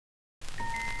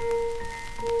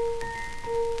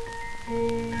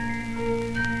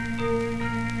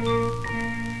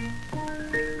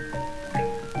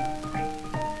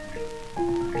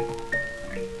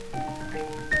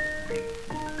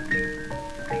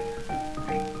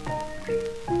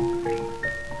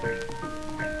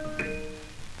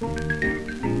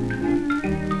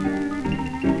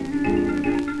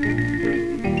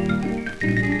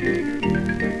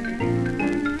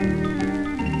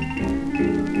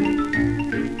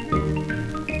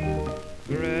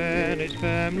Granny's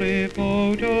family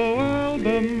photo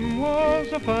album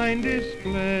was a fine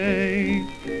display,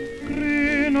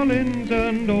 crinolines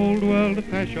and old world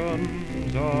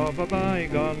fashions of a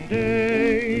bygone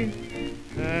day.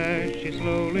 As she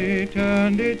slowly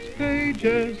turned its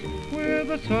pages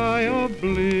with a sigh of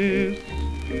bliss,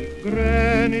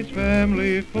 Granny's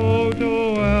family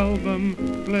photo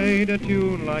album played a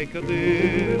tune like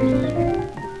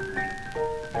this.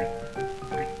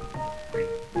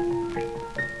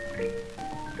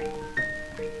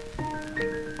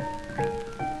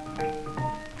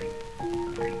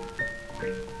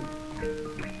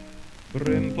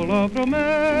 Brimful of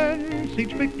romance,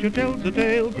 each picture tells a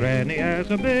tale. Granny as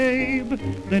a babe,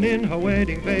 then in her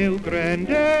wedding veil,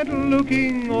 Granddad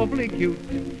looking awfully cute,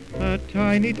 a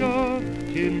tiny tot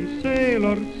in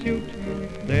sailor suit.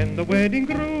 Then the wedding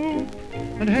group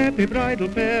and happy bridal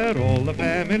pair, all the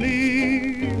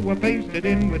family were pasted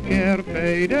in with care.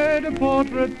 Faded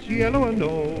portraits, yellow and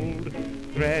old,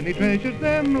 Granny treasures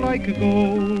them like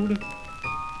gold.